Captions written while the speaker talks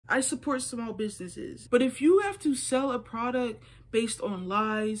I support small businesses. But if you have to sell a product based on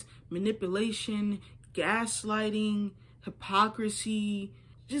lies, manipulation, gaslighting, hypocrisy,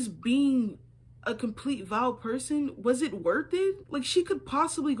 just being a complete vile person, was it worth it? Like, she could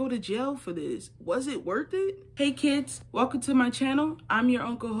possibly go to jail for this. Was it worth it? Hey kids, welcome to my channel. I'm your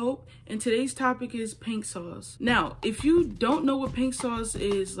Uncle Hope, and today's topic is pink sauce. Now, if you don't know what pink sauce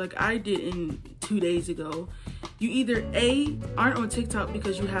is, like I did 2 days ago, you either A, aren't on TikTok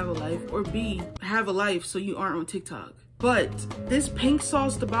because you have a life, or B, have a life so you aren't on TikTok. But this pink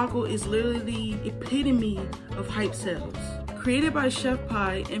sauce debacle is literally the epitome of hype sales. Created by Chef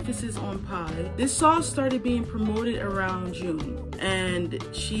Pie, emphasis on pie, this sauce started being promoted around June, and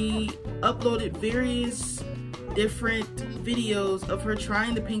she uploaded various different videos of her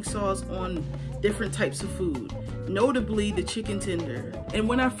trying the pink sauce on different types of food, notably the chicken tender. And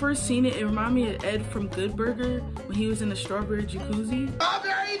when I first seen it, it reminded me of Ed from Good Burger when he was in the strawberry jacuzzi.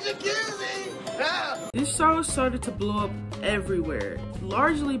 Strawberry jacuzzi! Yeah. This sauce started to blow up everywhere,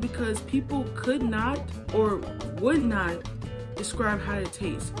 largely because people could not or would not describe how it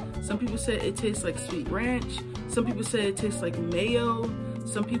tastes. Some people said it tastes like sweet ranch. Some people said it tastes like mayo.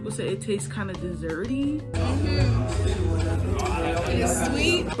 Some people said it tastes kind of desserty. It is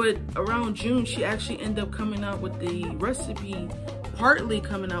sweet. But around June, she actually ended up coming out with the recipe, partly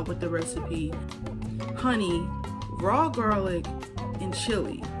coming out with the recipe, honey, raw garlic, and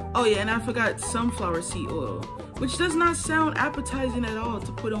chili. Oh yeah, and I forgot sunflower seed oil, which does not sound appetizing at all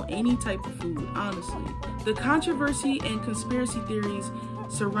to put on any type of food, honestly. The controversy and conspiracy theories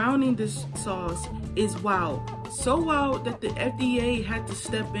surrounding this sauce is wild. So wild that the FDA had to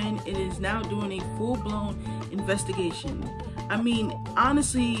step in and is now doing a full-blown investigation. I mean,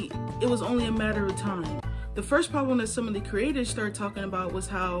 honestly, it was only a matter of time. The first problem that some of the creators started talking about was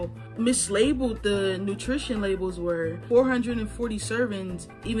how mislabeled the nutrition labels were. 440 servings,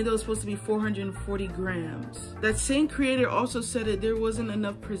 even though it's supposed to be 440 grams. That same creator also said that there wasn't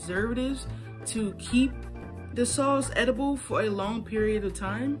enough preservatives to keep the sauce edible for a long period of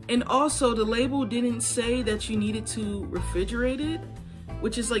time. And also the label didn't say that you needed to refrigerate it,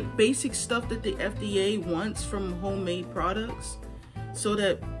 which is like basic stuff that the FDA wants from homemade products so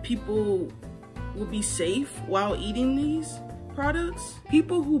that people will be safe while eating these products.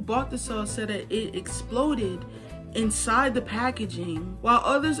 People who bought the sauce said that it exploded inside the packaging, while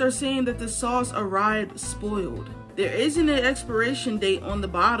others are saying that the sauce arrived spoiled. There isn't an expiration date on the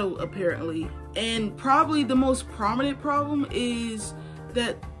bottle apparently, and probably the most prominent problem is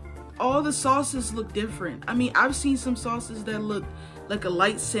that all the sauces look different. I mean, I've seen some sauces that look like a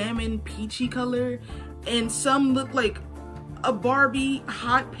light salmon peachy color, and some look like a Barbie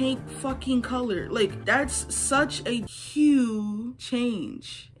hot pink fucking color. Like, that's such a huge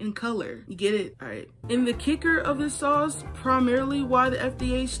change in color. You get it? All right. And the kicker of this sauce, primarily why the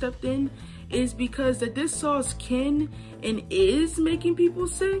FDA stepped in, is because that this sauce can and is making people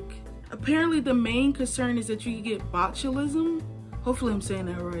sick. Apparently the main concern is that you can get botulism. Hopefully I'm saying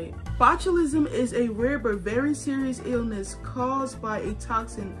that right. Botulism is a rare but very serious illness caused by a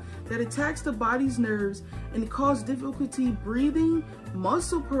toxin that attacks the body's nerves and causes difficulty breathing,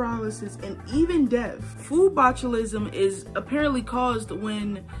 muscle paralysis, and even death. Food botulism is apparently caused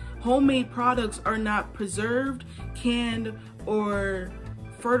when homemade products are not preserved, canned, or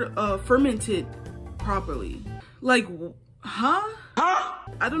fermented properly. Like, huh?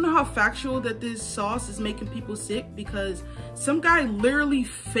 I don't know how factual that this sauce is making people sick, because some guy literally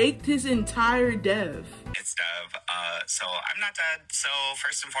faked his entire death. It's Dev. So I'm not dead. So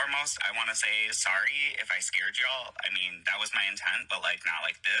first and foremost, I want to say sorry if I scared y'all. I mean, that was my intent, but like not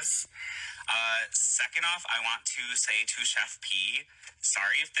like this. Second off, I want to say to Chef P,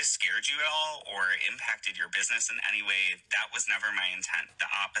 sorry if this scared you at all or impacted your business in any way. That was never my intent. The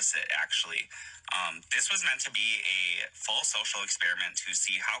opposite, actually. This was meant to be a full social experiment to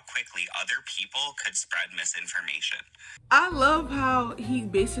see how quickly other people could spread misinformation. I love how he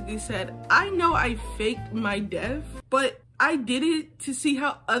basically said, I know I faked my death, but I did it to see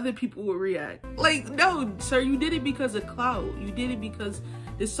how other people would react. Like, no, sir, you did it because of clout. You did it because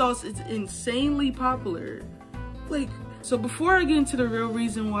this sauce is insanely popular. Like, so before I get into the real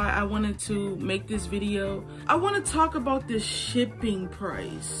reason why I wanted to make this video, I want to talk about the shipping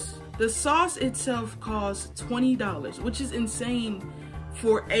price. The sauce itself costs $20, which is insane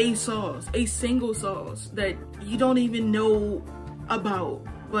for a sauce, a single sauce that you don't even know about.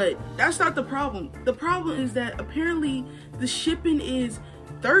 But that's not the problem. The problem is that apparently the shipping is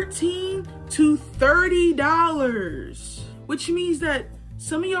 $13 to $30, which means that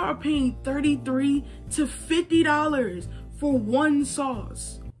some of y'all are paying $33 to $50 for one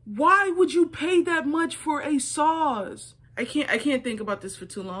sauce. Why would you pay that much for a sauce? I can't think about this for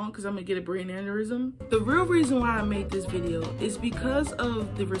too long because I'm gonna get a brain aneurysm. The real reason why I made this video is because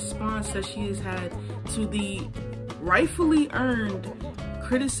of the response that she has had to the rightfully earned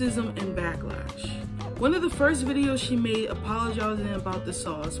criticism and backlash. One of the first videos she made apologizing about the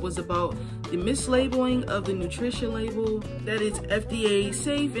sauce was about the mislabeling of the nutrition label, that it's FDA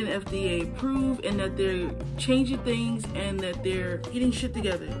safe and FDA approved, and that they're changing things and that they're getting shit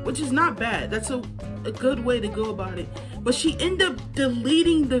together, which is not bad. That's a good way to go about it. But she ended up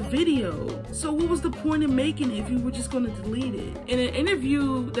deleting the video. So what was the point of making it if you were just gonna delete it? In an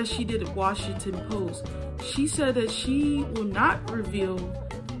interview that she did at Washington Post, she said that she will not reveal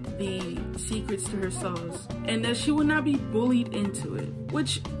the secrets to her sauce and that she will not be bullied into it,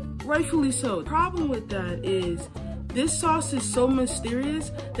 which rightfully so. The problem with that is this sauce is so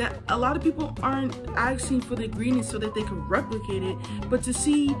mysterious that a lot of people aren't asking for the ingredients so that they can replicate it, but to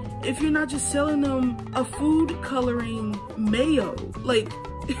see if you're not just selling them a food coloring mayo, like,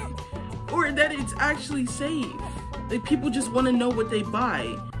 or that it's actually safe. Like, people just want to know what they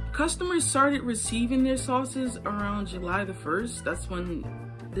buy. Customers started receiving their sauces around July the 1st. That's when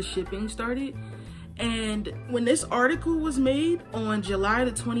the shipping started. And when this article was made on July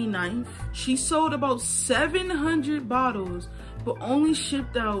the 29th, she sold about 700 bottles, but only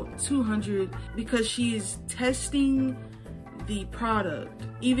shipped out 200 because she is testing the product.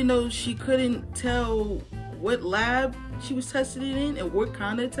 Even though she couldn't tell what lab she was testing it in and what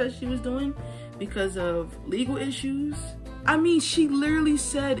kind of test she was doing because of legal issues. I mean, she literally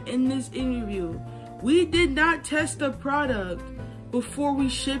said in this interview, "We did not test the product before we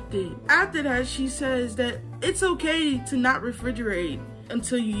shipped it." After that, she says that it's okay to not refrigerate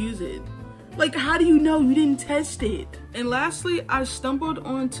until you use it. Like, how do you know you didn't test it? And lastly, I stumbled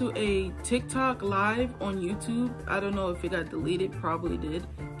onto a TikTok live on YouTube. I don't know if it got deleted, probably did.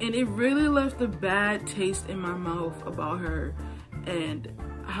 And it really left a bad taste in my mouth about her and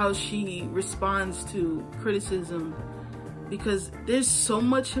how she responds to criticism, because there's so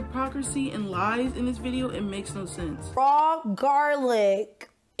much hypocrisy and lies in this video, it makes no sense. Raw garlic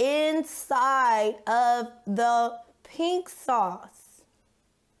inside of the pink sauce.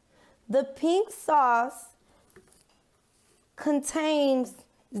 The pink sauce contains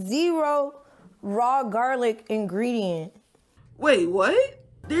 0 raw garlic ingredient. Wait, what?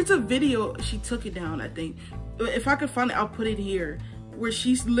 There's a video, she took it down, I think. If I could find it, I'll put it here, where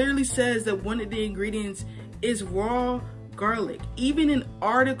she literally says that one of the ingredients is raw garlic. Even in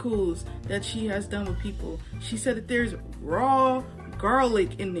articles that she has done with people, she said that there's raw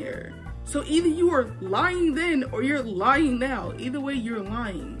garlic in there. So either you are lying then or you're lying now. Either way, you're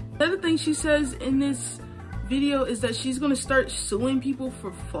lying. Another thing she says in this video is that she's gonna start suing people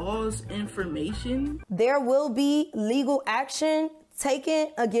for false information. There will be legal action taken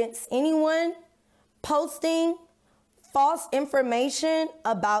against anyone posting false information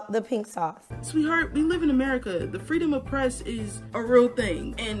about the pink sauce. Sweetheart, we live in America. The freedom of press is a real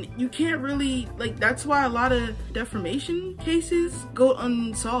thing, and you can't really, like, that's why a lot of defamation cases go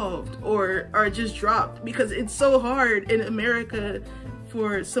unsolved or are just dropped, because it's so hard in America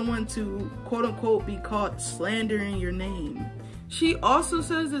for someone to quote unquote be caught slandering your name. She also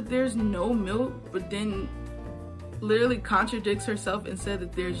says that there's no milk, but then literally contradicts herself and said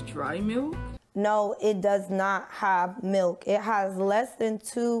that there's dry milk. No, it does not have milk. It has less than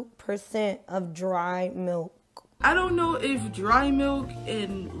 2% of dry milk. I don't know if dry milk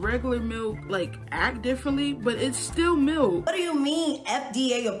and regular milk like act differently, but it's still milk. What do you mean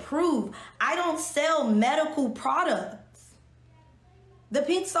FDA approved? I don't sell medical products. The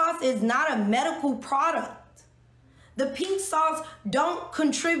pink sauce is not a medical product. The pink sauce don't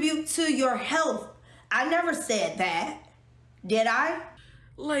contribute to your health. I never said that. Did I?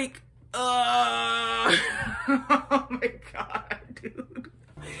 Like, oh my God, dude.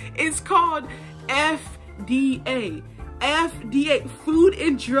 It's called FDA. FDA, Food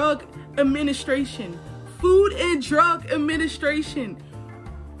and Drug Administration. Food and Drug Administration.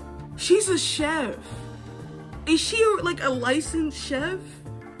 She's a chef. Is she like a licensed chef?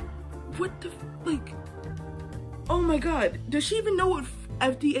 What the, like, oh my God. Does she even know what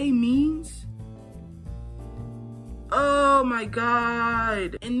FDA means? Oh my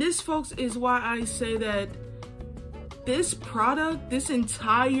God. And this, folks, is why I say that this product, this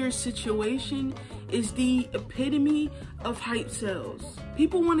entire situation is the epitome of hype sales.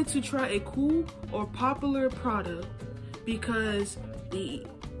 People wanted to try a cool or popular product because the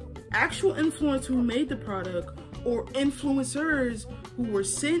actual influencer who made the product or influencers who were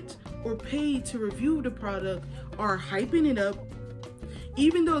sent or paid to review the product are hyping it up,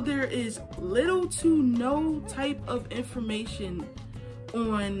 even though there is little to no type of information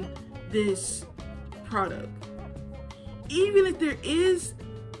on this product. even if there is,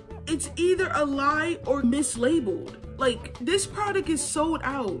 it's either a lie or mislabeled. Like, this product is sold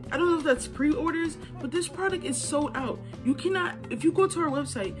out. I don't know if that's pre-orders, but this product is sold out. You cannot, if you go to our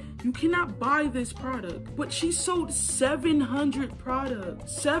website, you cannot buy this product. But she sold 700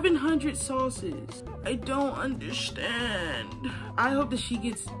 products, 700 sauces. I don't understand. I hope that she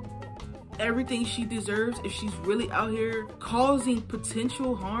gets everything she deserves if she's really out here causing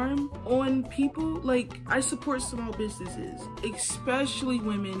potential harm on people. Like, I support small businesses, especially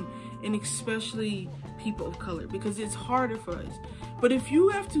women and especially people of color, because it's harder for us. But if you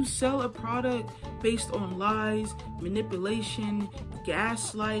have to sell a product based on lies, manipulation,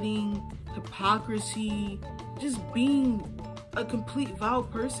 gaslighting, hypocrisy, just being a complete vile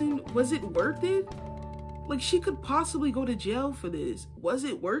person, was it worth it? Like, she could possibly go to jail for this. Was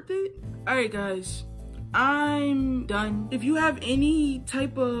it worth it? All right, guys, I'm done. If you have any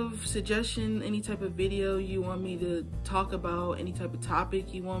type of suggestion, any type of video you want me to talk about, any type of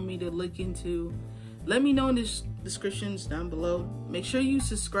topic you want me to look into, let me know in the descriptions down below. Make sure you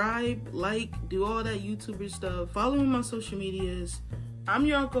subscribe, like, do all that YouTuber stuff. Follow me on my social medias. I'm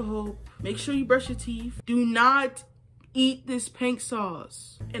your Uncle Hope. Make sure you brush your teeth. Do not eat this pink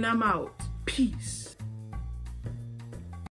sauce. And I'm out. Peace.